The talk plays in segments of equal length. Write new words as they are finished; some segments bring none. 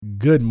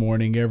Good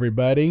morning,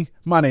 everybody.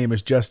 My name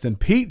is Justin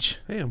Peach.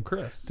 Hey, I'm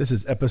Chris. This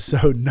is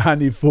episode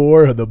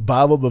 94 of the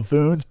Bible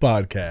Buffoons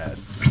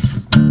podcast.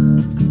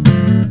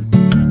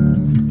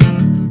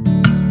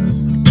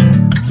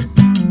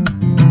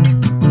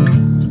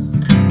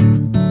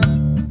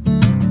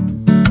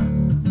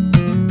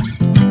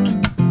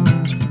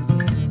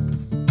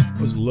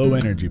 It was low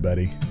energy,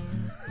 buddy.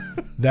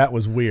 That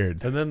was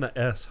weird. And then the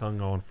S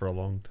hung on for a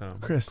long time.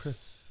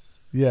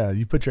 Chris. Yeah,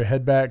 you put your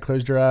head back,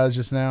 closed your eyes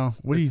just now.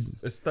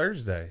 It's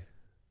Thursday.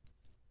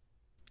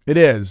 It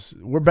is.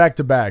 We're back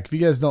to back. If you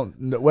guys don't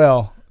know,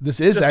 well, this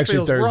is Just actually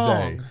feels Thursday.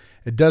 wrong.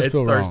 It does It's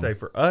feel wrong. Thursday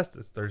for us.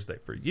 It's Thursday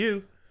for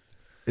you.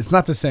 It's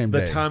not the same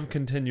The day. time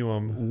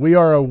continuum. We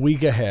are a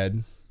week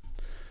ahead.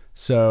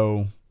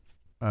 So,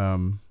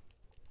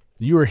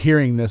 you are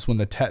hearing this when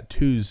the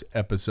tattoos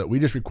episode. We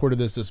just recorded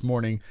this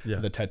morning. Yeah.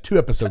 The tattoo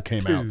episode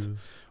came out. Tattoo.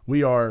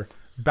 We are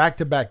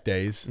back-to-back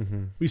days.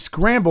 Mm-hmm. We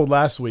scrambled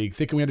last week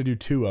thinking we had to do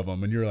two of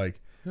them, and you're like,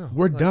 Yeah,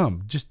 we're like,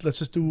 dumb. Let's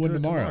just do one do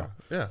it tomorrow.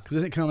 Yeah. Because it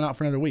isn't coming out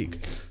for another week.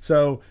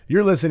 So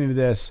you're listening to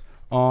this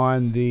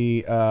on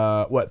the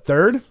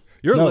third?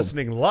 You're No,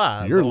 listening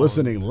live. You're on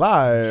listening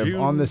live June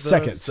on the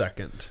second.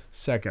 Second.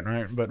 Second,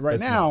 right? But right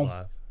It's not now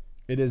live.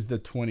 it is the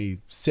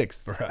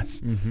 26th for us.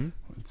 Mm-hmm.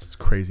 It's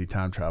crazy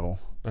time travel.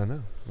 I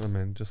know. I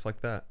mean, just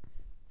like that.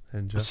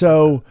 And just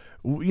So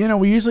we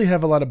usually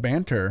have a lot of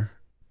banter.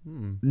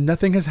 Hmm.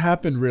 Nothing has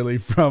happened really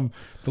from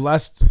the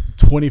last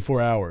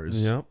 24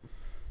 hours.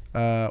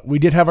 Yep. We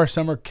did have our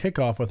summer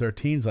kickoff with our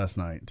teens last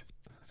night.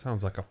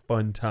 Sounds like a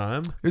fun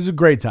time. It was a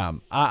great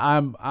time.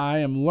 I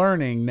am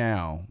learning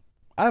now.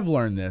 I've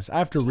learned this. I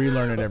have to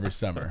relearn it every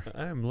summer.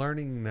 I am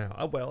learning now.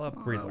 I've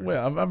relearned.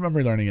 I'm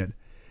relearning it.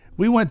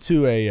 We went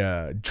to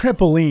a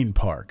trampoline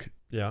park,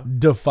 Yeah.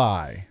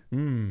 Defy.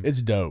 Mm.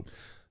 It's dope.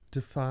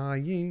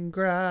 Defying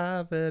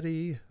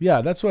gravity.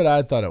 Yeah, that's what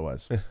I thought it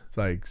was.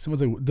 Like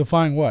someone's like,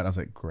 defying what? I was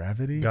like,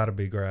 gravity. Gotta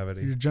be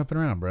gravity. You're jumping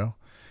around, bro.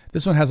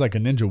 This one has like a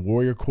Ninja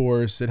Warrior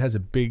course. It has a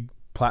big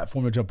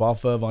platform to jump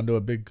off of onto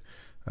a big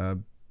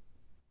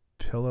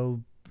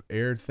pillow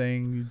air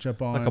thing you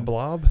jump on. Like a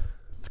blob?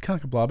 It's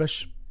kind of like a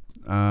blobish.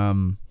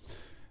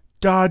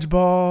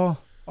 Dodgeball,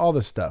 all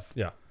this stuff.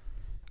 Yeah.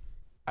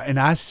 And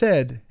I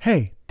said,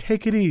 hey,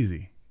 take it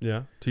easy.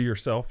 Yeah. To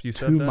yourself, you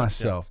said To that?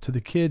 myself. To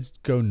the kids,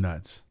 go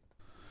nuts.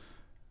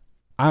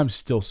 I'm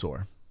still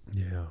sore.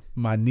 Yeah.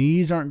 My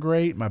knees aren't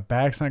great. My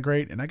back's not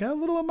great. And I got a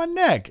little on my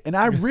neck. And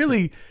I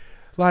really,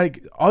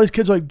 like, all these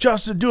kids are like,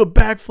 Justin, do a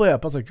backflip.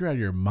 I was like, you're out of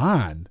your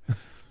mind.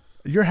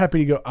 You're happy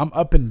to go. I'm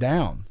up and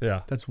down.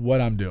 Yeah. That's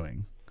what I'm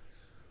doing.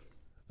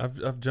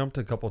 I've jumped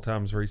a couple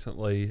times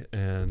recently,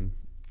 and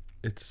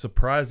it's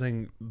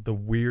surprising the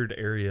weird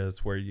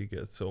areas where you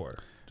get sore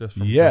just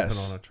from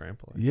Yes. jumping on a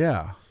trampoline.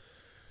 Yeah.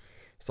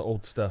 It's the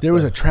old stuff. There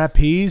was though. a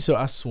trapeze, so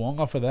I swung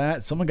off of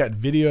that. Someone got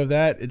video of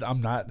that.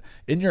 I'm not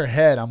in your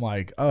head. I'm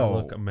like, oh,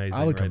 look amazing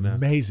I look right now.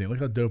 amazing. Look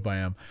how dope I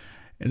am.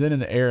 And then in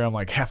the air, I'm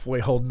like halfway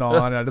holding on,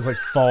 and I just like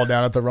fall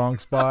down at the wrong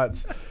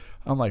spots.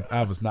 I'm like,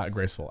 I was not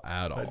graceful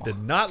at all. It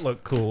did not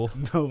look cool.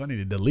 No, I need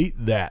to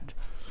delete that.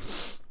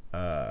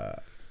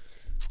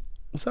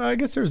 So I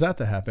guess there's that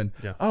to happen.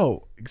 Yeah.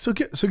 Oh, so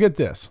get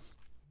this.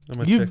 I'm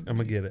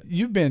gonna get it.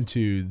 You've been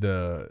to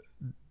the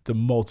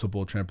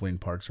multiple trampoline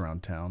parks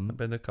around town, I've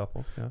been to a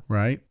couple. Yeah.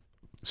 right?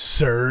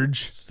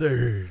 Surge.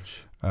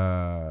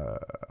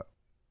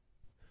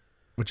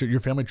 Which your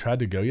family tried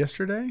to go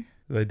yesterday?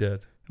 They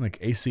did. Like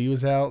AC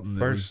was out and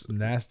First- it was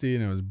nasty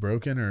and it was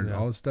broken or Yeah.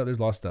 all this stuff. There's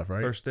a lot of stuff,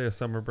 right? First day of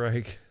summer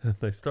break.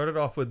 They started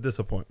off with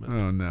disappointment.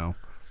 Oh no.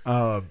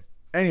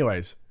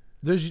 Anyways,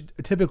 there's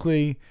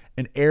typically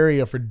an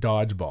area for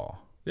dodgeball.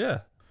 Yeah.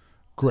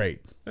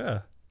 Great.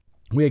 Yeah.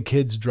 We had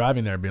kids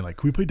driving there being like,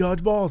 "Can we play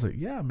dodgeball?" I was like,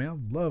 "Yeah, man,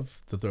 I'd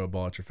love to throw a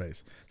ball at your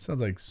face." Sounds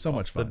like so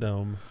much Off the fun.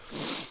 dome.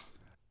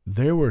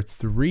 There were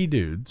 3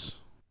 dudes.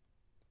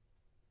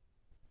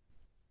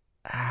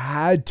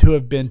 Had to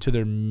have been to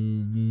their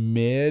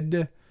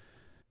mid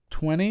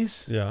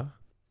 20s, Yeah.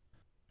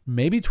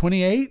 maybe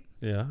 28,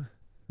 Yeah.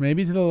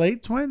 maybe to the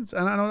late 20s.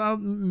 And I don't know,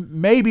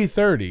 maybe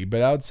 30,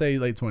 but I would say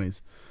late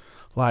 20s.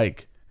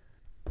 Like,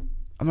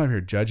 I'm not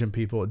here judging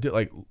people.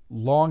 Like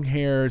long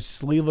hair,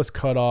 sleeveless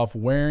cutoff,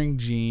 wearing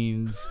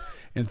jeans,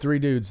 and 3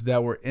 dudes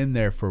that were in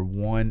there for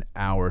 1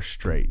 hour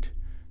straight.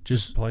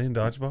 Just Playing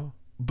dodgeball?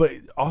 but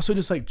also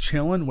just like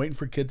chilling, waiting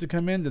for kids to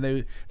come in.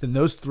 Then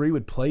those 3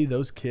 would play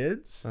those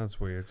kids, That's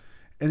weird.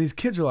 and these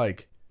kids are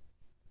like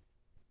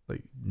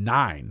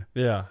 9.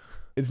 Yeah.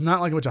 It's not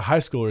like a bunch of high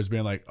schoolers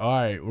being like, "All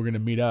right, we're gonna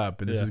meet up,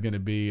 and this Yeah. is gonna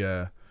be."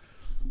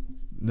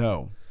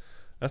 No,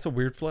 That's a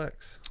weird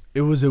flex.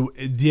 it was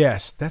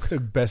yes. That's the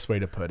best way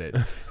to put it.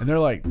 And they're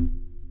like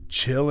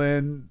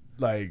chilling,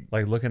 like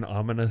Like looking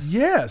ominous.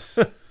 yes,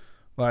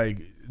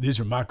 like these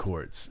are my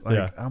courts. Like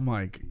Yeah. I'm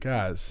like,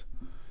 guys,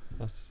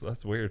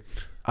 That's weird.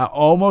 I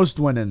almost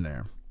went in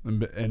there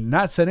and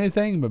not said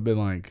anything, but been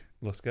like,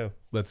 Let's go.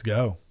 let's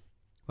go.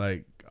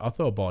 Like, I'll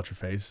throw a ball at your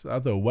face. I'll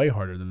throw way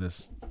harder than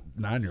this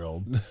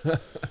 9-year-old.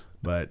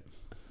 But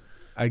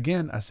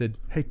again, I said,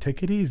 hey,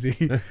 take it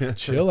easy.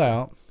 Chill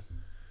out.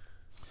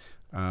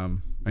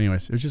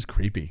 Anyways, it was just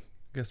creepy.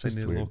 guess they Just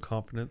need a weird. little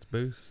confidence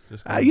boost.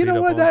 Just You beat know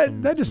up what?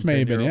 on That just some may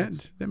have been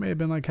 10-year-olds. it. That may have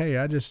been like, hey,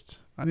 I need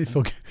to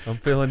feel good. I'm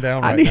feeling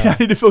down I right now.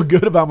 need to feel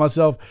good about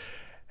myself.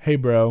 Hey,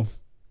 bro,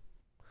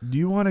 do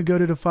you want to go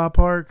to the Defy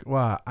Park?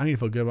 Wow, I need to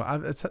feel good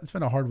about. It's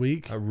been a hard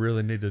week. I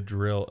really need to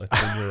drill a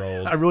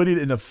 10-year-old. I really need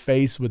it in the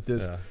face with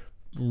this Yeah,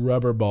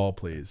 rubber ball,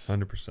 please.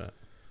 100%.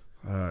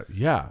 Yeah.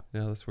 Yeah,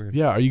 that's weird.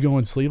 Yeah. Are you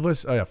going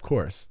sleeveless? Oh, yeah, of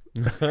course.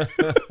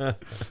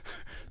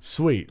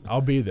 Sweet.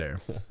 I'll be there.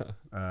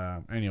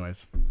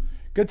 Anyways,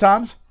 good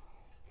times.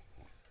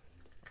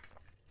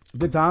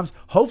 Good times.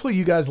 Hopefully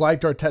you guys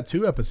liked our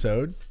tattoo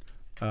episode.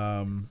 We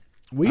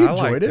I enjoyed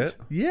liked it. it.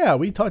 Yeah,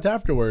 we talked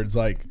afterwards.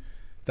 Like,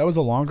 that was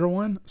a longer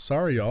one.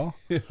 Sorry, y'all.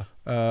 Yeah.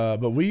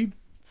 But we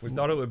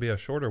thought it would be a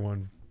shorter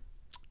one.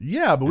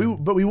 Yeah, but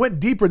we went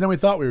deeper than we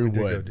thought we did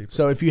go would. deeper.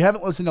 So if you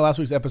haven't listened to last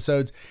week's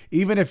episodes,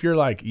 even if you're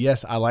like,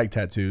 yes, I like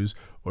tattoos,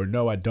 or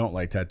no, I don't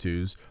like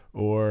tattoos,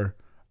 or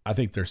I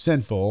think they're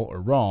sinful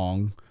or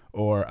wrong,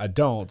 or I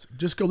don't,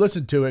 just go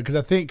listen to it because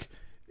I think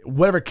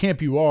whatever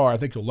camp you are, I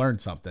think you'll learn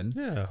something.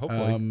 Yeah,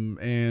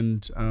 hopefully.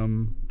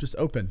 Just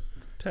open.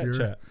 Tat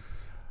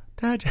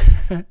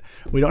chat.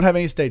 We don't have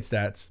any state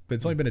stats, but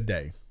it's only been a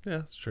day. Yeah,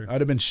 that's true.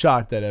 I'd have been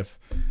shocked that if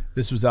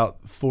this was out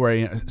 4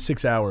 a.m.,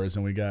 6 hours,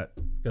 and we got.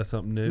 Got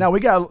something new. Now we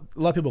got a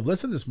lot of people have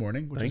listened this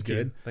morning, which is Thank you.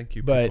 good. Thank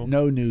you, But people.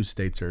 no new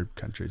states or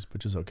countries,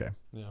 which is okay.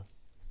 Yeah.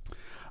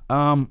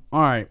 All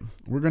right,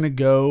 we're gonna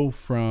go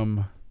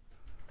from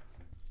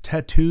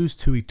tattoos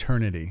to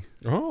eternity.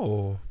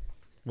 Oh,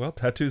 well,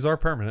 tattoos are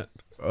permanent.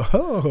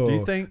 Oh, Do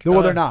you think?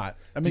 Well, they're not.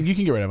 I mean, you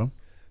can get rid of them.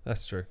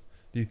 That's true.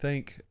 Do you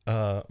think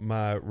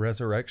my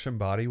resurrection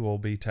body will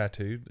be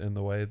tattooed in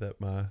the way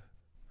that my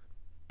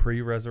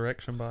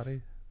pre-resurrection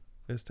body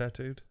is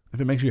tattooed?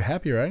 If it makes you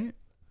happy, right?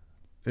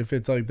 If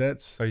it's like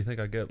that's. Or you think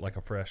I get like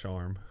a fresh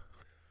arm?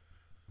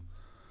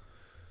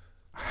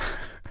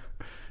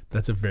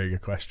 That's a very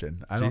good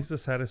question.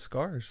 Jesus had his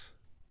scars.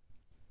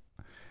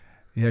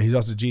 Yeah, he's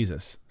also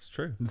Jesus. It's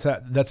true.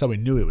 That's how we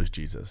knew it was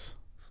Jesus.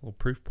 It's a little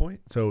proof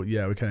point. So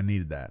yeah, we kind of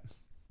needed that.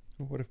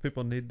 What if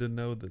people need to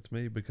know that's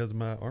me because of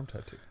my arm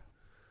tattoo?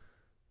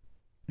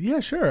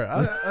 Yeah, sure.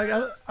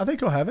 I think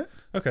he'll have it.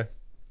 Okay.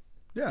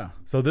 Yeah.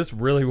 So this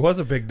really was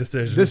a big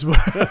decision.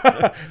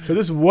 So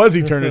this was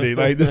eternity.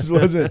 Like this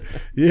wasn't.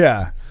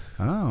 Yeah.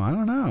 Oh, I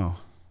don't know.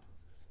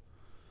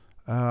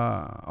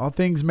 All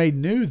things made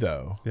new,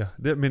 though. Yeah.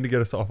 Didn't mean to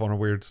get us off on a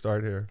weird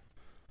start here.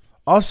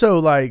 Also,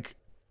 like,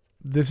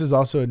 this is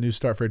also a new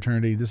start for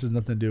eternity. This has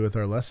nothing to do with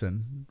our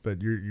lesson,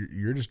 but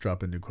you're just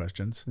dropping new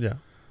questions. Yeah.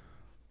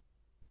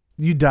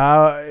 You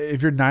die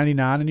if you're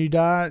 99 and you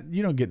die.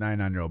 You don't get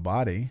 99-year-old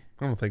body.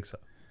 I don't think so.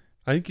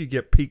 I think you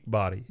get peak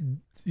body.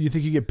 You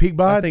think you get peak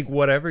bod? I think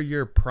whatever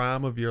your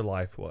prime of your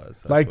life was.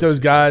 that's like what those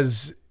you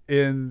guys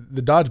in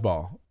the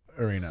dodgeball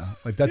arena.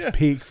 Like that's Yeah.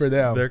 peak for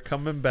them. They're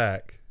coming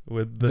back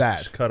with the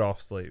That. cut off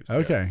sleeves.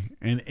 Okay, yes.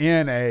 and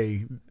in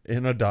a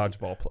In a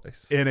dodgeball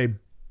place.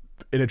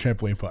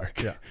 trampoline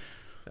park. Yeah.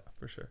 Yeah,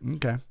 for sure.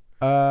 Okay.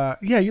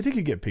 Yeah, you think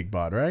you get peak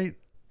bod, right?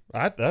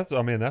 That's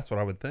what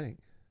I would think.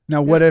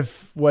 Now, what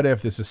if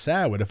this is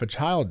sad? What if a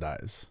child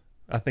dies?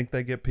 I think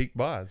they get peak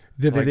bod.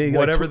 Like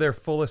Whatever their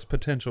fullest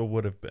potential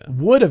would have been.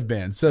 would have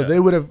been. So Yeah. they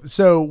would have.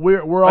 So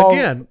we're all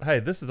Again, hey,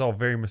 this is all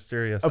very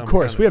mysterious. Of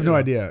course, we have no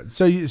idea.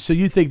 So you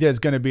think that it's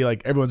going to be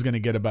like everyone's going to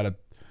get about a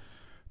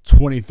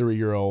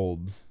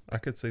 23-year-old I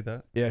could see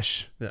that.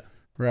 ish. Yeah.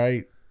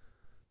 Right.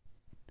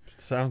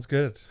 Sounds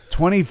good.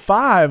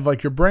 25,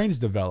 like your brain's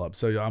developed.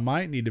 So I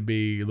might need to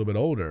be a little bit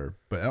older,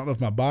 but I don't know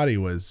if my body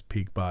was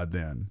peak bod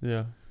then.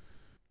 Yeah.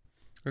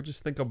 Or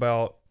just think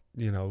about,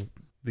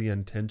 the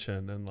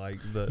intention and like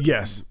the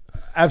Yes,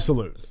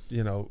 absolute.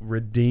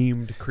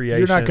 Redeemed creation.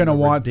 You're not going to the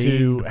want to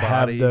redeemed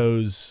have body.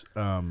 those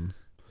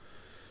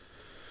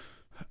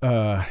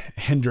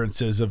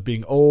hindrances of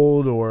being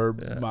old or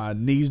Yeah. my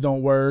knees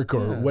don't work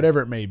or Yeah.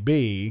 whatever it may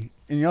be.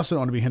 And you also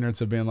don't want to be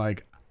hindrance of being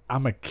like,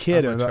 I'm a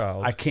kid I'm a and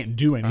child. I can't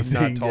do not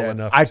anything tall yet.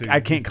 enough I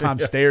to- can't climb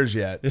Yeah. stairs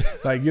yet.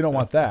 Like, you don't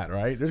want that,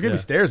 right? There's going to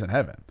Yeah. be stairs in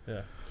heaven.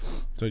 Yeah.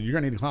 So you're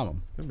going to need to climb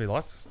them. There'd be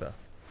lots of stuff.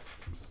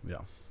 Yeah.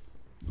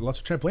 Lots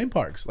of trampoline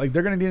parks. Like,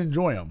 they're going to need to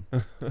enjoy them.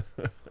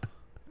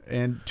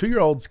 And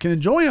 2-year-olds can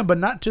enjoy them, but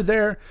not to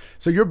their.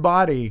 So your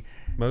body.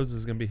 Moses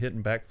is gonna be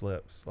hitting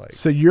backflips. Like,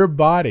 So your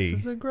body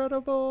this is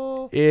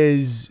incredible.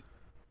 is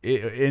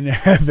in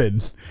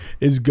heaven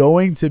is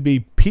going to be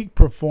peak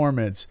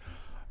performance.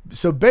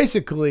 So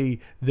basically,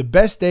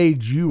 the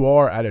stage you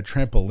are at a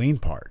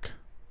trampoline park,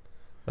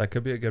 That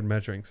could be a good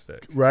measuring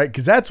stick. right?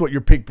 Because that's what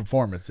your peak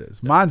performance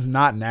is. Mine's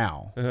not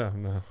now, Yeah,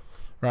 no.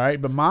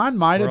 right? But mine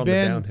might We're have on the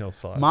been. downhill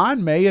side.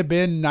 Mine may have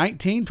been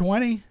 19,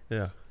 20,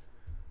 Yeah.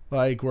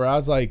 like where I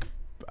was like,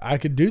 I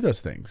could do those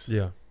things.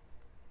 Yeah.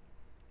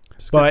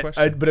 It's a good But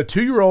question. a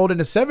 2-year-old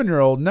and a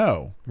 7-year-old,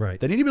 no, Right.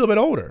 they need to be a little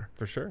bit older.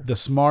 For sure. The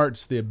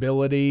smarts, the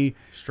ability,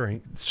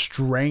 Strength,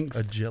 strength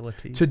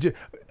agility. to do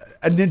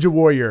a Ninja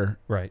Warrior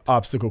Right.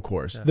 obstacle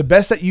course. Yes. The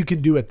best that you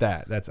can do at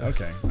that. That's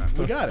okay.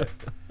 We got it.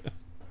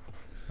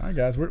 All right,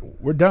 guys,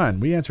 we're done.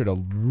 We answered a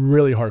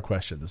really hard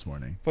question this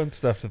morning Fun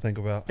stuff to think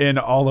about. in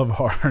all of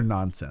our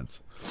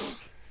nonsense.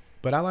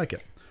 but I like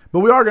it. But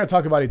we are going to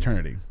talk about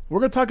eternity. We're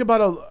going to talk about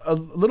a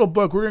little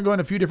book. We're going to go in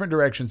a few different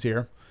directions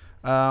here.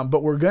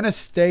 But we're going to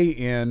stay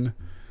in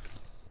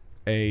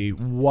a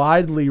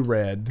widely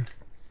read,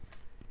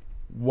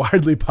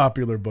 widely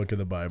popular book of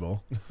the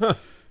Bible.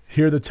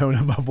 Hear the tone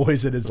of my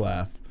voice at his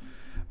laugh.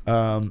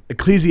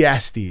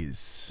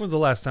 Ecclesiastes. When's the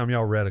last time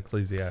y'all read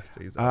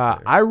Ecclesiastes?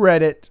 I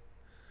read it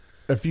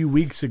a few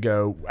weeks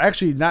ago.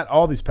 Actually, not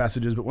all these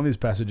passages, but one of these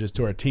passages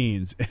to our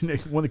teens. And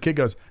when the kid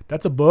goes,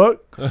 "That's a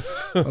book?"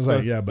 I was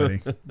like, "Yeah,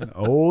 buddy.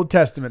 Old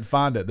Testament,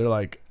 find it." They're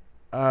like,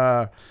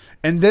 and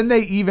then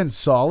they even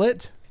saw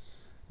it.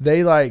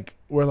 They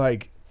were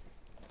like,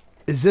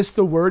 "Is this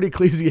the word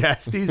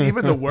Ecclesiastes?"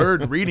 Even the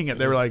word reading it,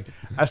 they were like,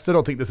 "I still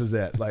don't think this is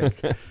it."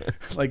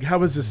 Like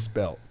how is this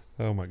spelled?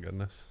 Oh my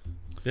goodness.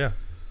 Yeah.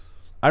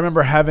 I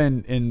remember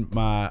having in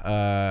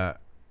my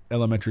in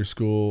my middle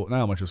school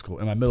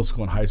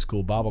and high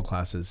school Bible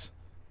classes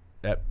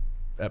at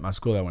my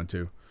school that I went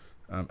to,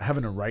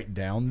 having to write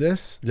down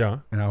this. Yeah.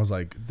 And I was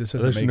like, this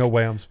doesn't There's make... no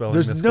way I'm spelling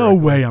There's this no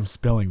correctly. way I'm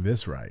spelling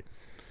this right.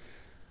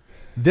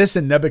 This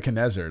and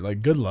Nebuchadnezzar,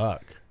 like, good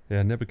luck.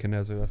 Yeah,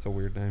 Nebuchadnezzar, that's a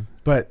weird name.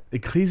 But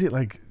Ecclesiastes,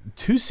 like,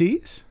 2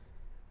 C's?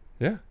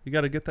 Yeah, you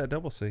got to get that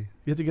double C. You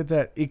have to get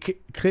that... You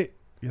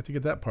have to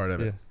get that part of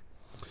it.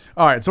 Yeah.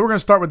 All right, so we're going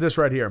to start with this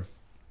right here.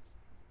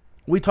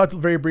 We talked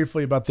very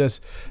briefly about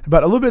this,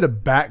 about a little bit of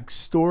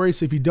backstory.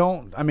 So if you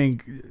don't, I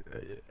mean,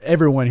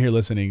 everyone here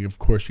listening, of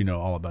course, you know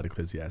all about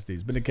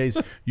Ecclesiastes. But in case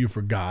you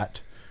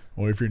forgot,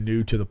 or if you're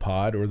new to the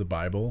pod or the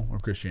Bible or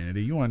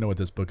Christianity, you want to know what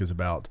this book is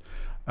about.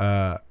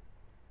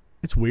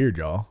 It's weird,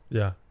 y'all.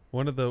 Yeah,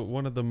 one of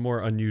the more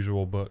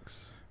unusual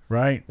books,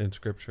 right, in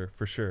Scripture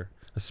for sure.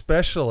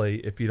 Especially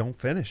if you don't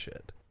finish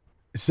it.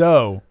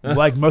 So,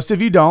 like most of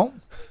you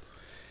don't,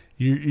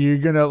 you're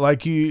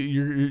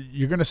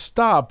gonna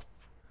stop.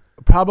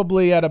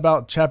 Probably at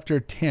about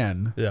chapter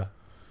 10. Yeah.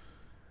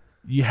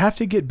 You have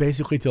to get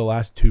basically to the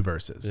last 2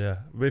 verses. Yeah.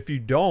 But if you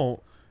don't,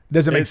 It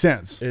doesn't make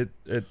sense.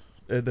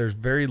 There's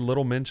very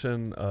little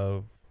mention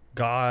of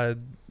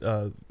God,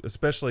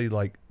 especially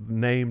like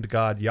named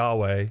God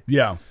Yahweh.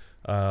 Yeah.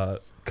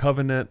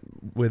 Covenant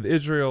with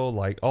Israel,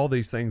 like all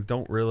these things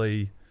don't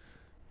really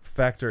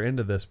factor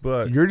into this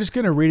book. You're just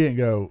going to read it and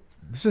go,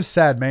 this is a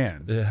sad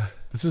man. Yeah.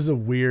 This is a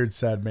weird,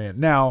 sad man.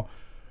 Now,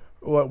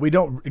 we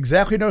don't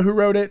exactly know who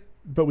wrote it,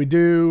 but we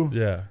do.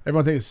 Yeah.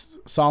 Everyone thinks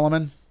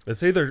Solomon.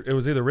 It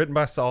was either written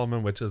by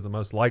Solomon, which is the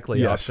most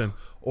likely Yes. option,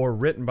 or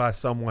written by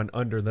someone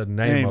under the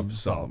name of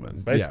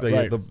Solomon. Basically, Yeah,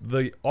 right.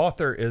 the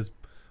author is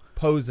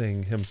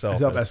posing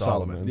himself as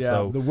Solomon. Yeah.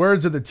 So, The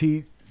words of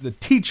the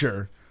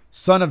teacher,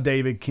 son of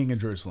David, king of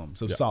Jerusalem.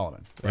 So Yeah.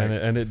 Solomon. Right?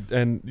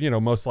 and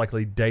most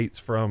likely dates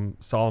from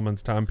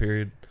Solomon's time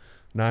period,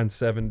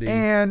 970.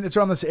 And it's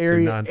around this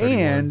area. 931.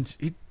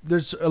 And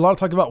there's a lot of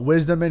talk about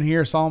wisdom in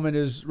here. Solomon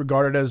is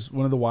regarded as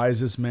one of the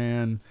wisest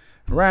men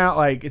around.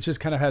 Like, it just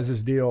kind of has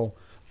this deal.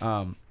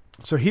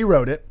 So he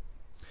wrote it.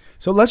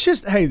 So let's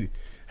just,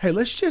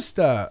 let's just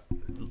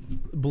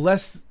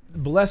bless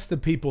the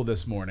people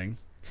this morning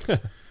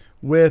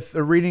with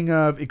a reading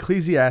of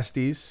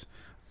Ecclesiastes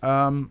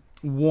 1.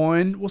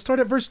 We'll start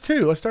at verse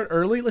 2. Let's start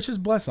early. Let's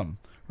just bless them.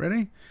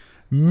 Ready?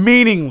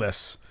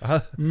 Meaningless.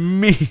 I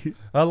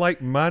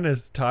like mine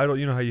is titled.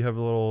 You know how you have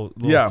a little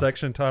Yeah.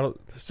 section title?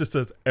 It just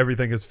says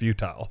everything is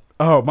futile.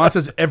 Oh, mine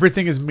says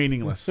everything is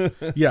meaningless.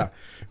 Yeah.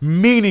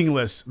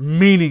 Meaningless,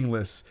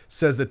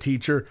 says the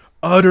teacher.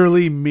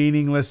 Utterly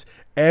meaningless.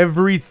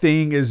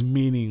 Everything is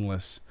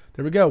meaningless.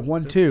 There we go.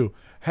 1, 2.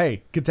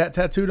 Hey, get that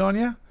tattooed on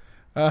you?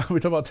 We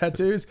talk about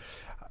tattoos.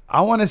 I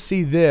want to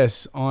see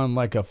this on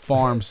like a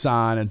farm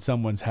sign in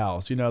someone's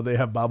house. You know, they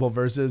have Bible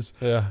verses.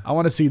 Yeah. I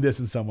want to see this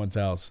in someone's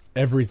house.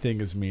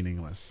 Everything is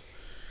meaningless.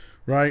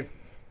 Right?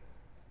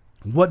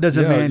 What does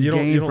a man you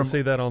gain don't from...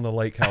 see that on the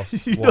lake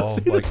house You don't wall,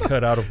 see like this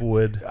cut out of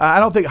wood.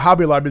 I don't think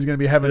Hobby Lobby is going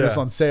to be having this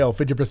Yeah. on sale,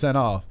 50%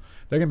 off.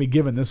 They're going to be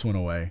giving this one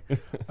away.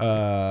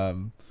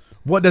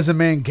 What does a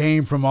man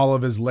gain from all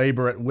of his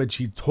labor at which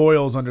he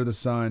toils under the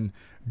sun?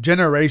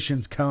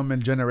 Generations come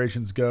and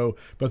generations go,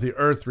 but the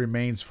earth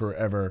remains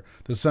forever.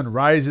 The sun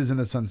rises and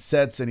the sun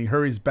sets, and he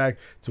hurries back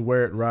to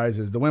where it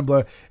rises. The wind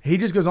blows. He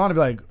just goes on to be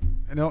like,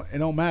 it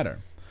don't matter.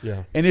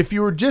 Yeah. And if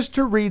you were just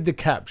to read the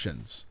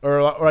captions, or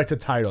like the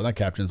title, not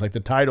captions, like the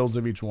titles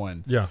of each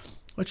one, Yeah.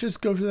 let's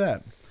just go through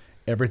that.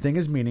 Everything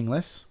is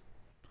meaningless.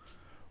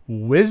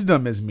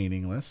 Wisdom is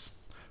meaningless.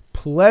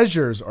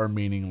 Pleasures are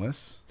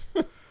meaningless.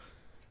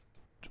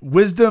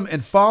 Wisdom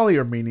and folly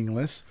are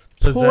meaningless.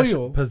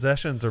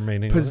 Possessions are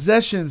meaningless.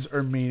 Possessions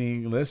are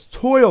meaningless.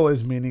 Toil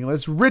is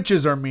meaningless.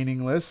 Riches are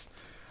meaningless.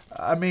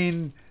 I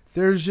mean,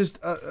 there's just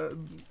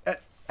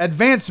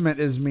advancement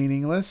is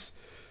meaningless.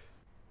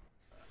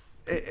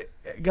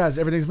 Guys,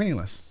 everything's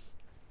meaningless.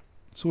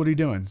 So what are you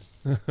doing?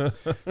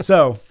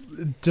 So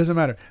it doesn't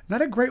matter.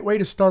 Not a great way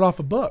to start off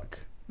a book.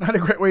 Not a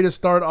great way to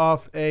start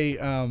off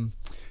a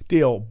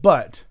deal.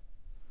 But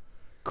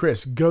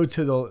Chris, go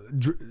to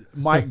the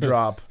mic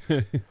drop.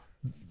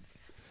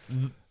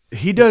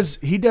 He does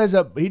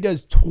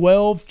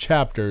 12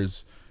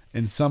 chapters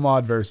and some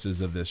odd verses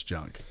of this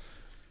junk.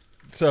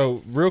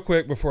 So real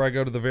quick before I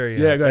go to the very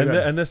end, Yeah, go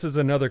ahead. and this is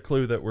another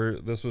clue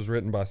that this was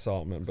written by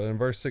Solomon. But in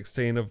verse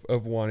 16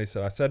 of 1, he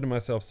said, "I said to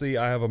myself, see,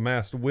 I have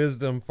amassed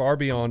wisdom far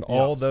beyond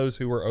all those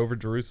who were over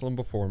Jerusalem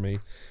before me,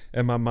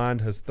 and my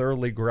mind has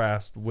thoroughly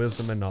grasped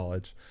wisdom and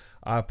knowledge.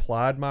 I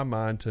applied my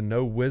mind to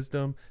know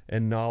wisdom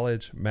and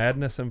knowledge,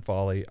 madness and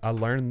folly. I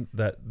learned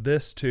that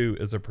this too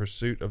is a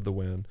pursuit of the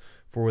wind.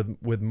 For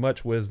with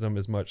much wisdom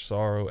is much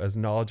sorrow. As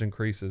knowledge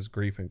increases,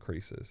 grief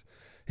increases."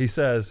 He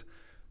says,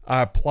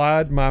 I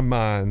applied my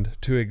mind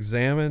to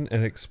examine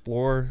and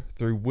explore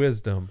through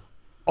wisdom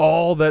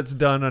all that's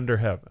done under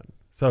heaven.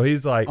 So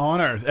he's like, on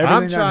earth,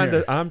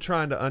 I'm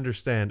trying to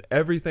understand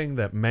everything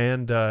that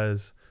man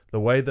does, the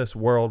way this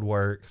world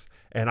works,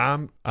 and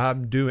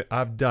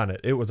I've done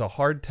it. It was a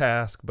hard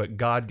task, but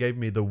God gave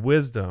me the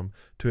wisdom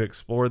to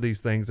explore these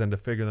things and to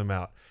figure them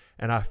out.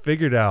 And I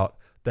figured out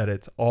that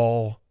it's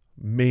all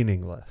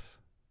meaningless.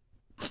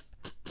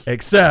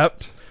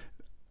 Except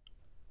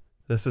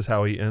this is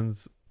how he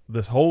ends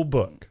this whole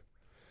book.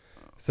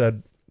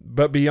 Said,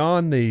 but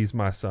beyond these,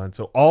 my son,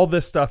 so all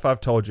this stuff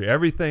I've told you,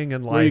 everything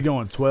in life. Where are you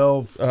going?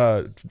 12?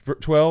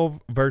 12,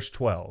 verse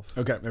 12.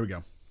 Okay, there we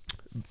go.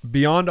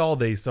 Beyond all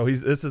these, so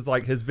this is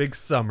like his big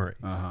summary.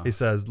 Uh-huh. He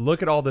says,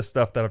 look at all this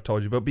stuff that I've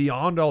told you, but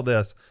beyond all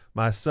this,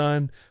 my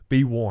son,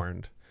 be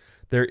warned.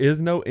 There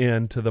is no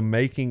end to the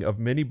making of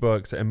many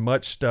books, and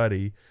much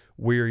study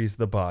wearies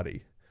the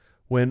body.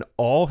 When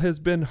all has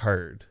been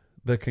heard,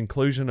 the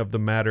conclusion of the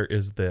matter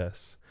is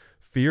this: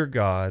 fear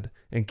God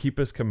and keep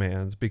his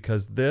commands,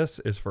 because this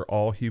is for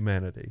all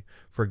humanity.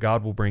 For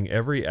God will bring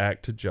every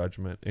act to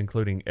judgment,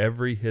 including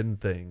every hidden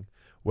thing,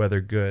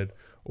 whether good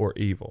or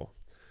evil.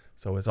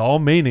 So it's all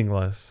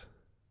meaningless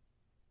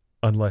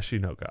unless you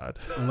know God.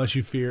 Unless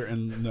you fear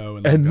and know.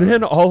 And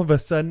then all of a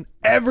sudden,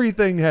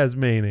 everything has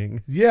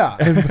meaning. Yeah.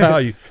 And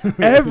value.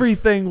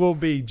 Everything will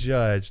be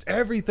judged.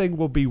 Everything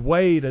will be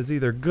weighed as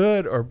either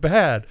good or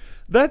bad.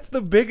 That's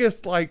the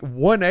biggest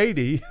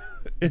 180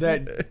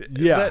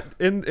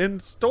 in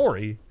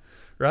story,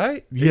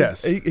 right?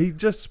 Yes. He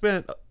just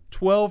spent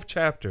 12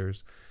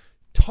 chapters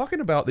talking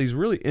about these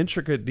really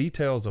intricate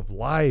details of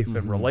life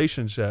and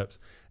relationships,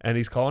 and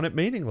he's calling it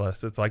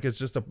meaningless. It's like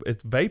it's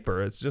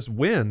vapor. It's just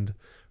wind,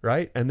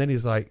 right? And then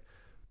he's like,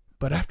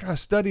 but after I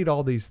studied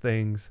all these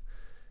things,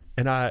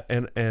 and I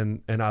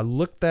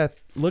looked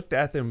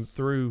at them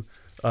through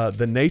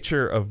the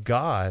nature of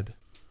God,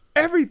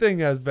 everything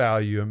has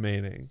value and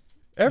meaning.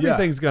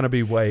 Everything's going to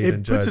be weighed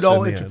and judged. It puts it all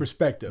in the into end.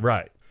 perspective.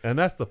 Right. And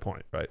that's the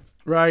point, right?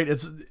 Right.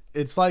 It's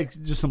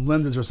like just some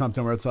lenses or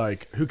something where it's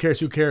like, who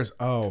cares?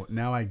 Oh,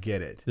 now I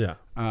get it. Yeah.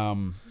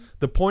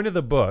 The point of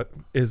the book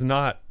is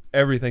not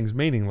everything's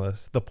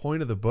meaningless. The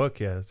point of the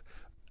book is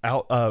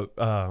without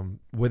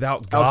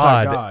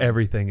God,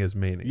 everything is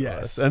meaningless.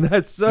 Yes. And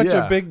that's such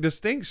a big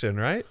distinction,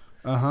 right?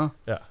 Uh-huh.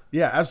 Yeah.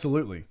 Yeah,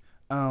 absolutely.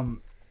 I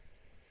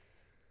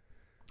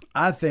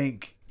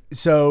think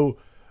so.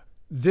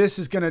 This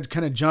is going to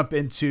kind of jump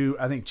into,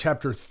 I think,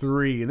 chapter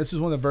 3. And this is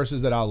one of the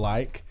verses that I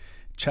like,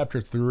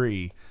 chapter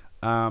 3,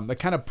 that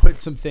kind of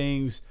puts some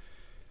things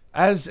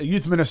as a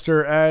youth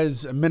minister,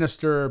 as a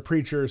minister,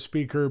 preacher,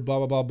 speaker, blah,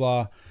 blah, blah,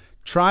 blah,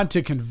 trying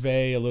to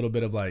convey a little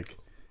bit of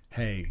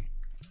hey,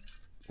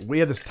 we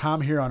have this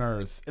time here on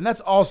earth. And that's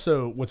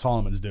also what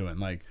Solomon's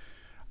doing.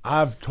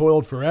 I've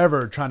toiled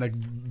forever trying to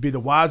be the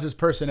wisest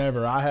person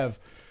ever. I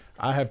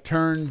have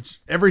turned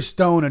every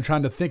stone and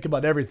trying to think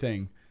about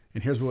everything.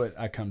 And here's what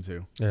I come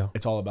to. Yeah.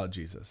 It's all about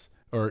Jesus.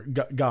 Or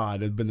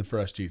God has been for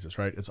us Jesus,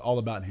 right? It's all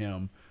about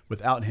him.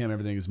 Without him,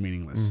 everything is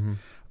meaningless.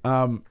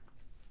 Mm-hmm.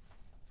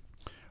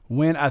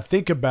 When I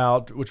think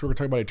about, which we're going to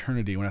talk about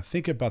eternity, when I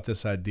think about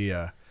this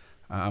idea,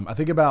 I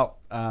think about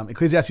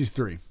Ecclesiastes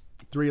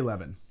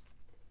 3:11.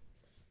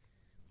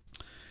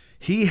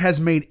 He has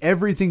made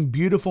everything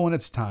beautiful in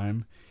its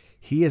time.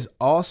 He has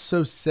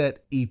also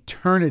set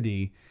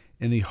eternity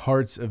in the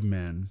hearts of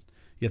men,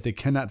 yet they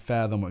cannot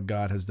fathom what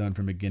God has done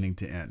from beginning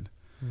to end.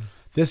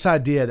 This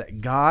idea that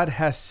God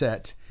has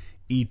set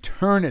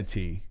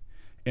eternity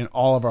in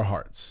all of our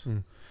hearts.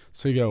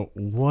 So you go,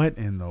 what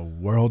in the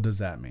world does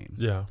that mean?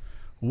 Yeah.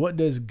 What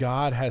does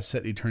God has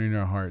set eternity in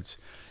our hearts?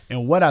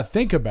 And what I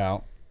think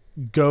about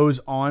goes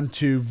on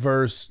to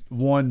verse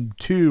 1,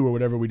 2, or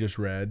whatever we just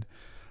read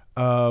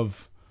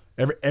of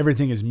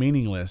everything is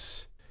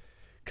meaningless.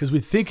 Because we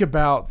think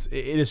about,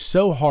 it is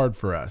so hard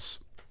for us.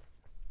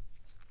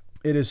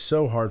 It is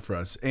so hard for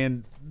us.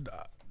 And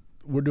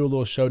we'll do a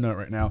little show note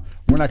right now.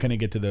 We're not going to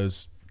get to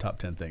those top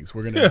 10 things.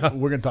 We're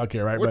gonna talk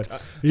here, right?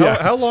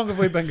 How long have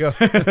we been going?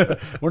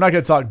 We're not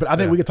going to talk, but I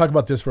think we could talk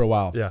about this for a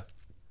while. Yeah.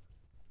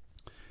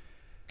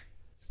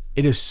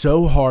 It is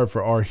so hard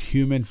for our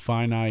human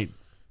finite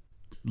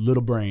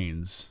little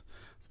brains.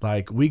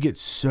 We get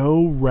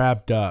so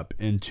wrapped up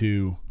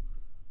into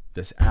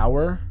this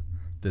hour,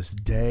 this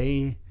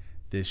day,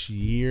 this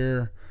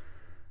year,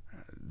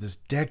 this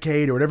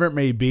decade, or whatever it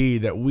may be,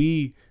 that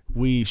we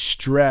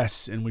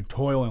stress and we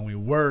toil and we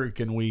work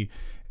and we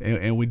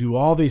do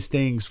all these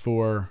things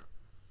for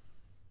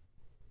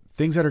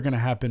things that are going to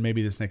happen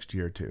maybe this next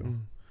year or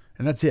two.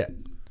 And that's it.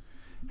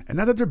 And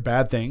not that they're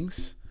bad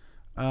things.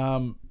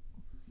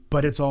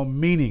 but it's all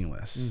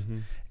meaningless.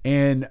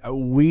 And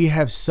we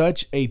have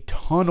such a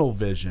tunnel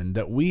vision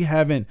that we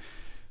haven't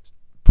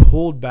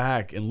pulled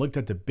back and looked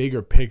at the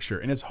bigger picture.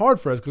 And it's hard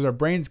for us because our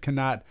brains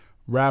cannot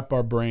wrap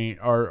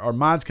our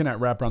minds cannot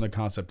wrap around the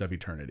concept of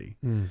eternity.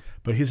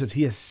 But he says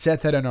he has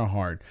set that in our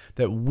heart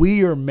that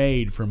we are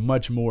made for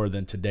much more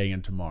than today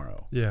and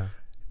tomorrow. Yeah.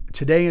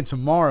 Today and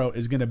tomorrow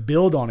is going to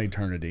build on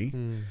eternity,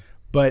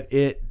 but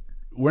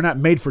we're not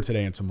made for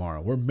today and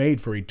tomorrow. We're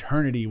made for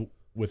eternity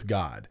with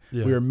God.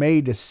 Yeah. We are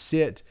made to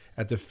sit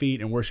at the feet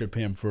and worship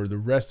him for the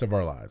rest of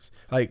our lives.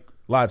 Like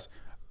lives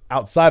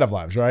outside of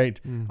lives, right?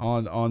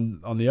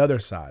 On the other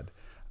side.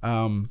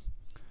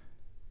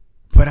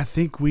 But I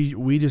think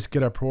we just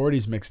get our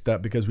priorities mixed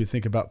up because we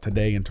think about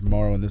today and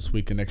tomorrow and this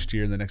week and next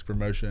year and the next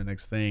promotion and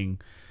next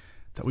thing,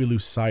 that we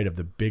lose sight of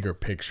the bigger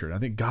picture. And I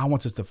think God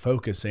wants us to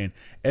focus saying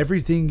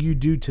everything you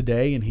do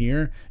today and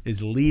here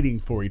is leading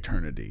for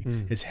eternity.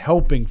 It's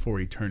helping for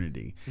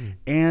eternity.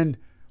 And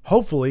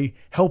hopefully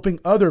helping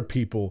other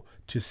people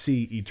to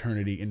see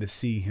eternity and to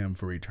see him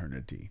for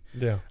eternity.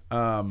 Yeah.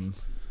 And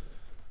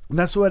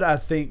that's what I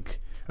think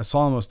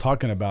Solomon was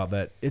talking about,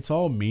 that it's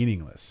all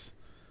meaningless.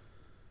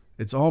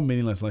 It's all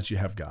meaningless unless you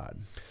have God.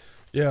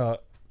 Yeah.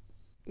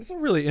 It's a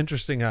really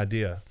interesting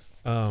idea,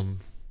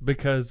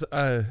 because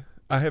I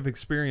have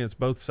experienced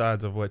both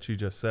sides of what you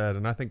just said,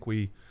 and I think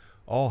we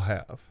all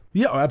have.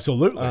 Yeah,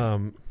 absolutely.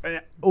 And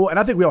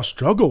I think we all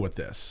struggle with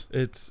this.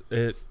 It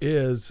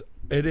is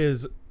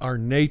our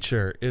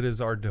nature. It is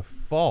our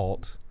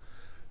default.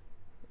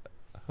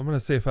 I'm gonna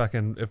see if I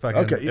can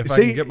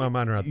get my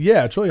mind around.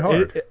 Yeah, it's really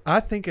hard. I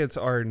think it's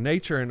our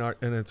nature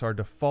and it's our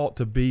default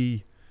to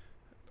be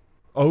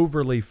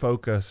overly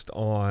focused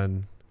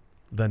on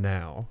the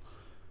now.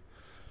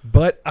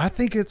 But I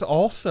think it's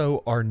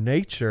also our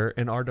nature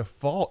and our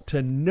default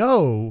to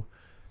know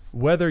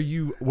whether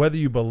you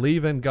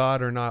believe in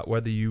God or not,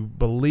 whether you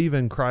believe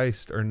in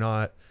Christ or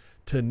not,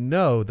 to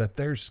know that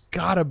there's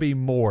got to be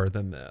more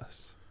than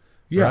this.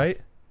 Yeah.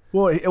 Right?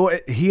 Well,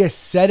 he has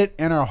set it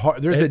in our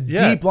heart. There's a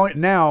deep long.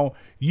 Now,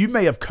 you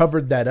may have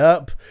covered that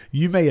up.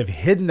 You may have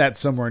hidden that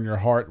somewhere in your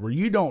heart where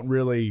you don't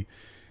really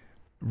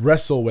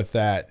wrestle with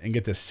that and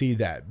get to see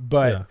that.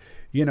 But,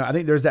 I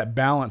think there's that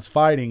balance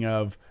fighting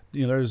of,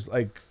 there's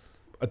like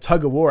a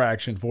tug of war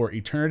action for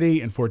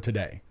eternity and for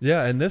today.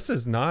 Yeah. And this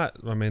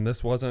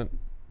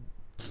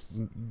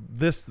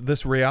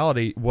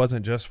reality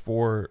wasn't just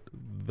for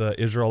the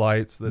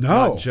Israelites. That's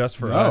not just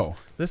for us.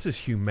 This is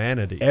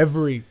humanity.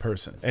 Every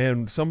person.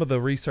 And some of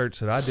the research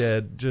that I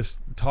did just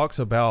talks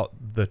about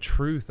the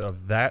truth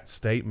of that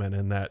statement,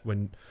 and that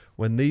when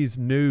these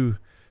new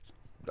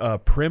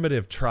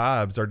primitive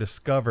tribes are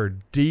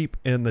discovered deep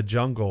in the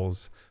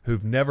jungles,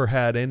 who've never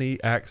had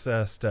any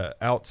access to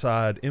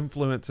outside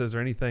influences or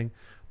anything,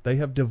 they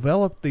have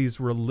developed these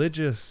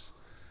religious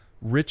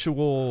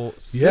ritual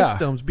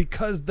systems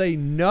because they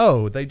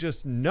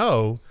just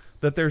know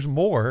that there's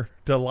more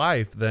to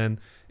life than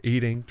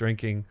eating,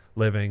 drinking,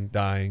 living,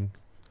 dying.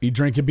 Eat,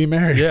 drink, and be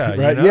merry. Yeah,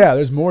 right. Yeah,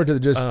 there's more to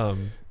just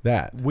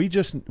that. We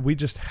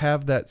just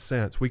have that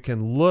sense. We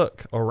can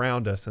look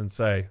around us and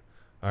say,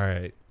 all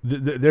right,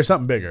 there's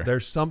something bigger.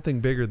 There's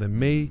something bigger than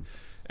me.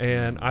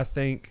 And I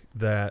think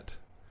that,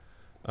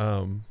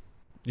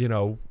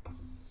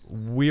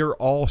 we're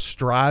all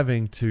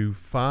striving to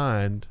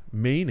find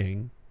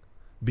meaning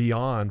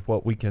beyond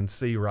what we can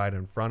see right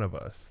in front of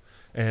us.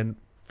 And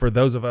for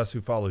those of us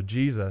who follow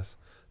Jesus,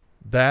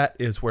 that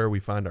is where we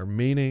find our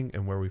meaning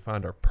and where we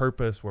find our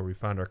purpose, where we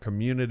find our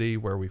community,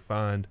 where we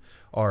find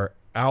our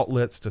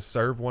outlets to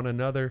serve one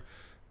another.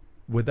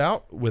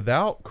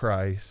 Without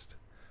Christ,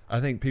 I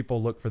think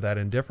people look for that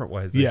in different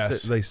ways.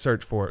 They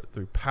search for it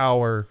through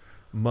power,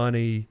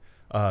 money,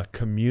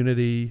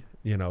 community,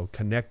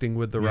 connecting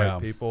with the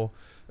right people.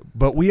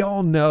 But we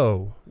all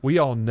know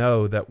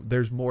that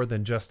there's more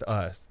than just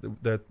us,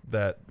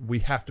 that we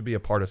have to be a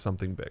part of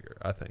something bigger,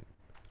 I think.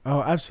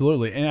 Oh,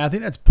 absolutely. And I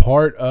think that's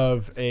part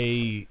of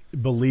a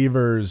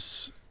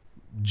believer's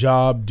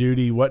job,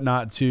 duty,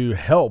 whatnot, to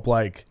help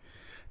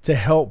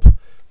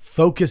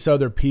focus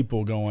other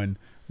people going,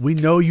 we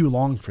know you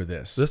long for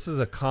this. This is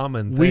a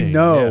common thing. We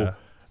know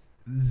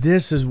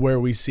this is where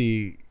we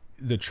see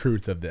the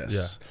truth of this.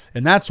 Yeah.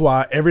 And that's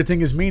why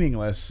everything is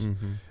meaningless.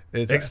 Mm-hmm.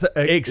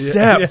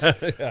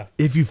 Except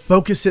if you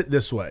focus it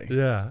this way.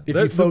 Yeah. If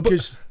you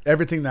focus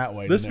everything that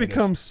way. This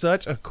becomes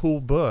such a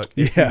cool book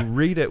if you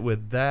read it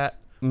with that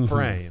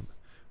frame,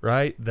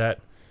 right?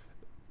 That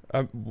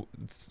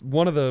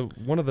one of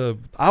the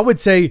I would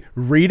say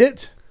read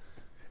it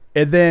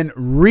and then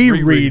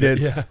reread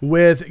it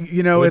with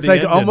it's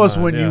like almost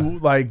when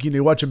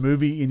you watch a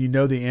movie and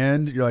the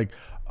end, you're like,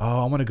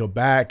 oh, I want to go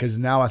back because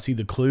now I see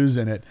the clues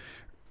in it.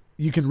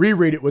 You can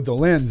reread it with the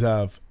lens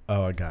of,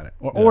 oh, I got it.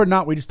 Or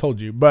not, we just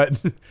told you.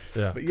 But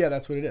but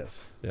that's what it is.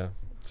 Yeah.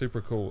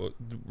 Super cool.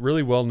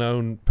 Really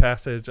well-known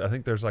passage. I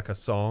think there's like a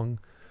song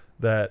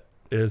that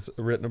is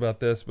written about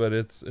this, but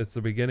it's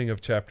the beginning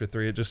of chapter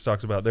 3. It just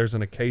talks about there's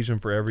an occasion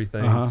for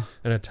everything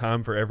and a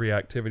time for every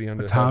activity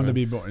under A time heaven. to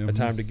be born. A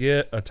time to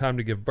get, a time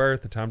to give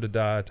birth, a time to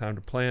die, a time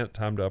to plant, a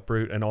time to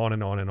uproot, and on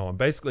and on and on.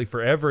 Basically,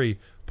 for every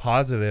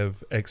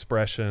positive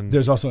expression,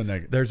 There's also a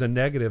negative. there's a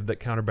negative that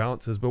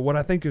counterbalances. But what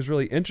I think is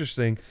really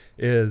interesting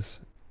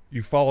is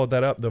you followed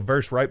that up, the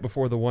verse right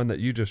before the one that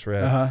you just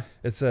read.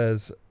 It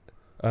says,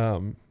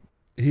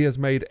 he has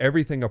made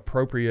everything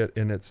appropriate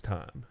in its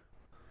time.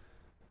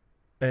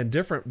 And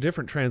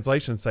different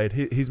translations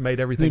say he's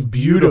made everything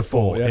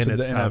beautiful in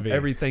its time,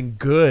 everything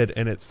good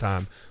in its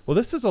time. Well,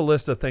 this is a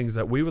list of things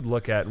that we would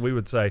look at and we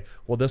would say,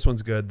 well, this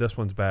one's good, this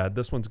one's bad,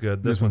 this one's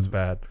good, this one's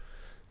bad.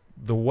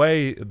 The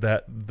way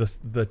that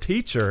the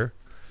teacher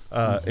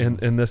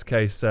in this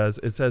case says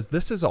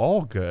this is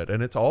all good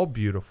and it's all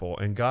beautiful,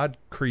 and God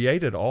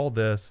created all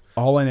this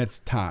all in its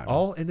time.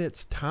 All in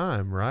its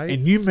time, right?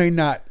 And you may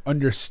not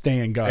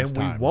understand God's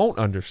time. And we won't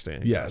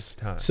understand God's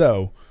time.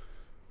 So,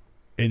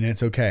 and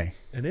it's okay.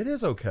 And it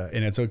is okay.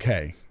 And it's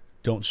okay.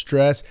 Don't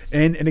stress.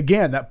 And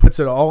again, that puts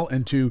it all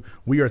into,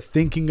 we are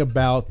thinking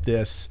about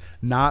this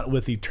not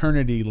with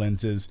eternity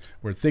lenses.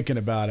 We're thinking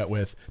about it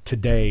with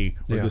today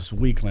or this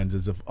week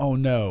lenses of, oh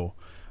no.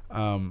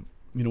 One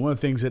of the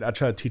things that I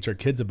try to teach our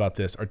kids about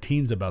this, our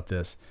teens about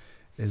this,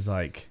 is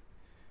like,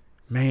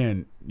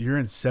 man, you're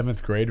in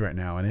 7th grade right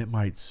now and it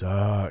might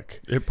suck.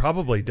 It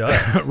probably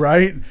does.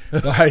 Right?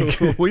 Like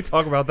we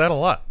talk about that a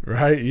lot.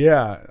 Right?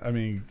 Yeah. I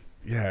mean,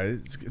 yeah,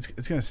 it's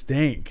gonna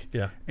stink.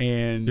 Yeah,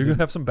 and you're gonna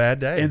have some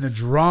bad days. And the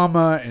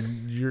drama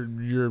and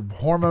your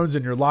hormones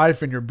in your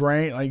life and your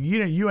brain, like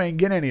you ain't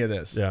getting any of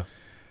this. Yeah,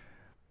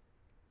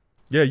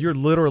 you're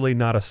literally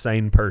not a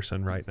sane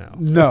person right now.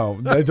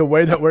 No, the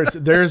way that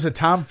there's a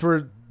time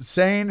for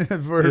sane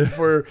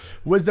for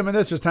wisdom in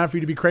this. There's time for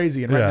you to be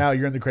crazy, and right now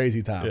you're in the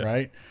crazy time,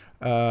 right?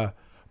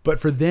 But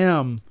for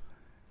them,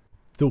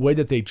 the way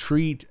that they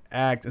treat,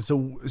 act, and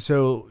so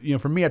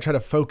for me, I try to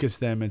focus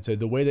them into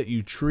the way that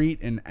you treat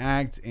and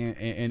act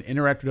and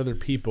interact with other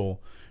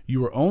people.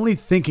 You are only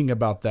thinking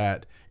about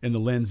that in the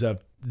lens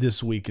of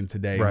this week and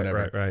today,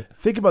 whatever. Right.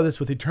 Think about this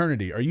with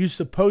eternity. Are you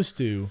supposed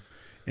to,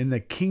 in the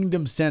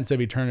kingdom sense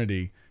of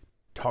eternity,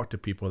 talk to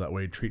people that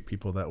way, treat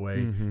people that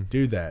way,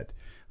 do that?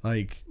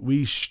 Like,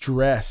 we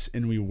stress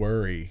and we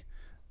worry.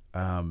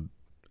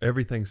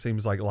 Everything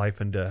seems like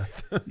life and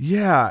death.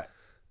 Yeah.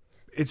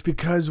 It's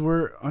because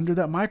we're under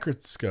that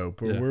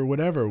microscope or we're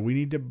whatever. We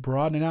need to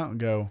broaden it out and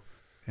go,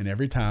 and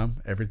every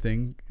time,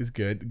 everything is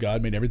good.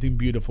 God made everything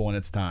beautiful in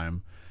its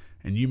time.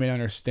 And you may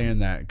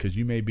understand that because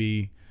you may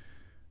be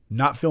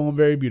not feeling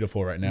very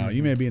beautiful right now.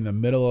 You may be in the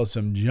middle of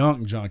some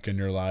junk in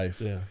your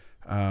life. Yeah.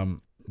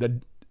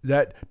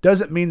 That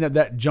doesn't mean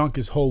that junk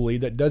is holy.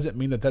 That doesn't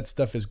mean that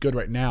stuff is good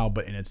right now,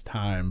 but in its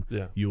time,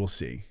 you will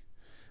see.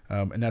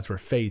 And that's where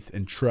faith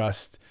and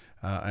trust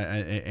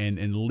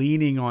and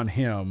leaning on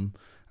Him.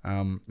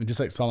 And just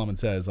like Solomon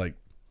says, like,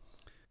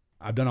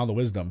 I've done all the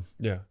wisdom,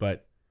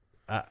 but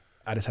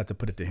I just have to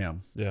put it to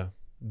Him. Yeah.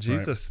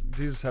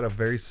 Jesus had a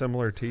very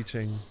similar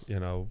teaching,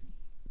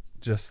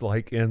 just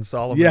like in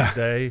Solomon's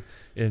day.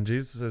 In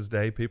Jesus'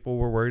 day, people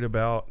were worried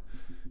about,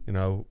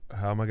 how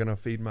am I going to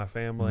feed my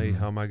family?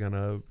 How am I going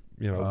to,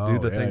 do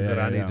the things that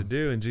I need to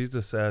do? And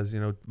Jesus says,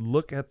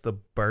 look at the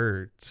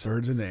birds.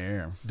 Birds in the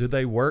air. Do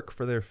they work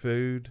for their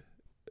food?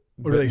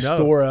 Or do they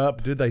store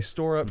up? Do they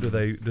store up? Do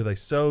they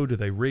sow? Do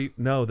they reap?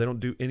 No, they don't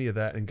do any of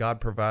that. And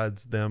God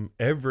provides them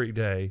every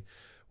day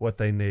what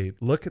they need.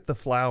 Look at the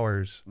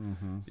flowers.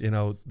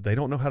 They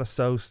don't know how to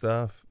sow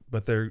stuff,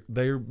 but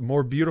they're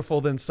more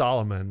beautiful than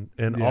Solomon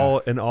in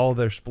all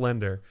their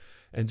splendor.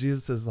 And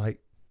Jesus is like,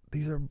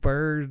 these are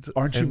birds.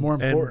 Aren't you more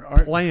important?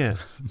 And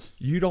plants.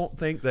 You don't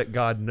think that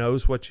God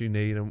knows what you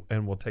need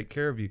and will take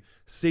care of you.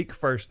 Seek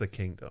first the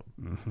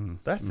kingdom.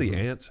 That's the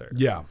answer.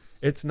 Yeah.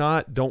 It's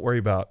not, don't worry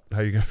about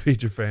how you're going to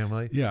feed your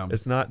family. Yeah.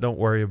 It's not, don't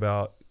worry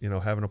about,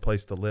 having a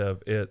place to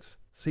live. It's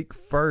seek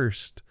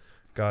first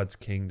God's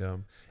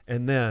kingdom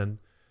and then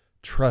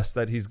trust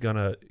that He's going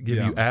to give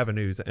you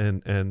avenues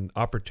and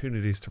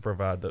opportunities to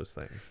provide those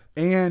things.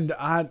 And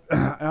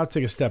I'll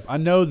take a step. I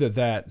know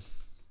that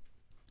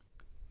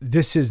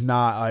this is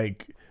not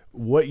like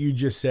what you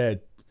just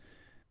said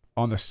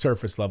on the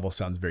surface level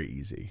sounds very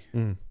easy.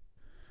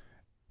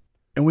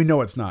 And we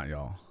know it's not,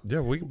 y'all.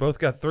 Yeah, we both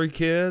got 3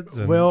 kids.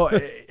 And well,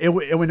 and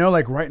we know,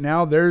 like, right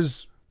now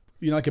there's,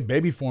 like a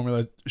baby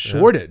formula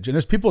shortage. And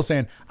there's people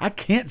saying, I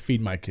can't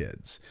feed my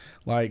kids.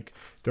 Like,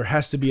 there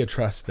has to be a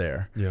trust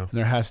there. Yeah. And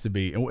there has to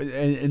be.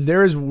 And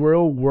there is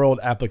real world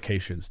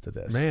applications to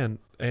this. Man,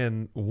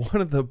 and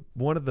one of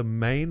the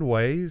main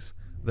ways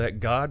that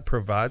God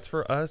provides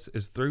for us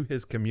is through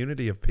His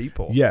community of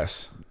people.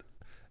 Yes.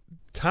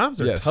 Times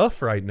are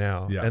tough right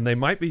now, Yeah. and they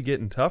might be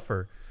getting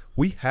tougher.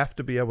 we have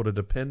to be able to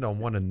depend on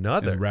one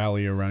another. And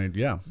rally around it.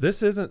 Yeah.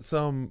 This isn't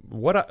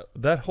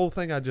that whole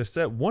thing I just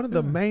said. One of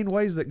the main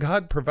ways that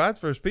God provides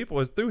for his people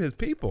is through his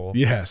people.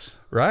 Yes.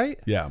 Right?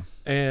 Yeah.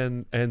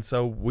 And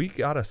so we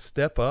got to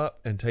step up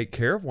and take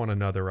care of one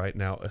another right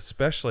now,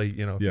 especially,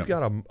 if you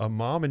got a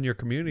mom in your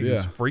community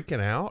who's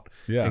freaking out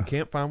and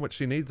can't find what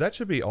she needs. That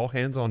should be all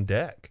hands on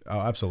deck. Oh,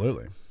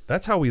 absolutely.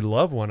 That's how we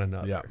love one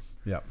another. Yeah.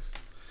 Yeah.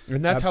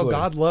 And that's Absolutely.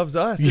 how God loves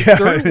us, is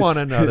through one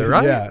another,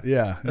 right?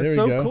 Yeah. That's There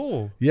so we go.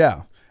 cool.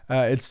 Yeah.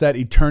 It's that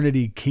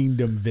eternity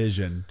kingdom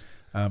vision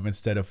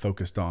instead of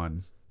focused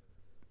on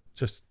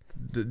Just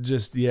you're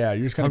just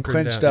kind of Hunkered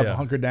clenched down, up,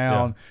 hunkered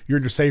down. Yeah. You're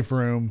in your safe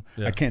room.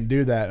 Yeah. I can't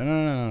do that.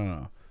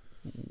 No.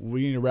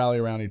 We need to rally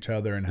around each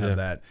other and have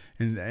that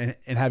and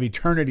have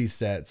eternity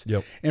sets.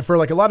 Yep. And for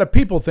like a lot of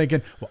people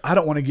thinking, well, I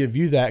don't want to give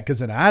you that because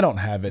then I don't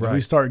have it. Right. And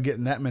we start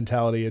getting that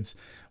mentality. It's,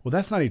 well,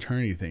 that's not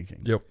eternity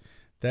thinking. Yep.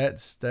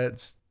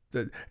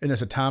 And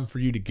there's a time for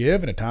you to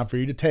give and a time for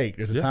you to take.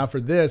 There's a time for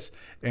this,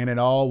 and it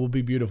all will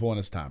be beautiful in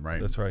its time,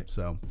 right? That's right.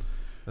 So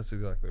that's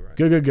exactly right.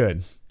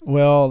 good.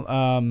 Well,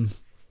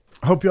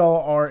 hope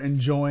y'all are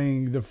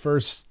enjoying the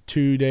first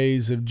 2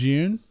 days of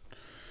June.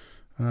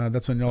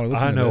 That's when y'all are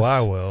listening to this. I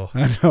will.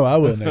 I know I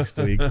will next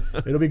week.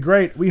 It'll be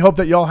great. We hope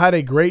that y'all had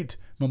a great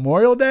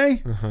Memorial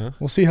Day. Uh-huh.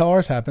 We'll see how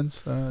ours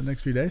happens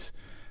next few days.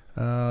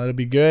 It'll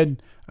be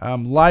good.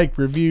 Like,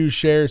 review,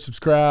 share,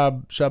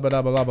 subscribe,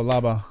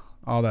 shabba-dabba-labba-labba,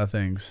 all that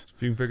things.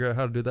 If you can figure out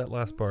how to do that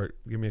last part,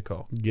 give me a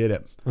call. Get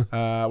it.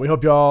 We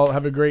hope y'all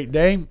have a great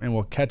day, and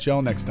we'll catch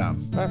y'all next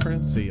time. Bye,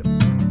 friends. See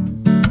you.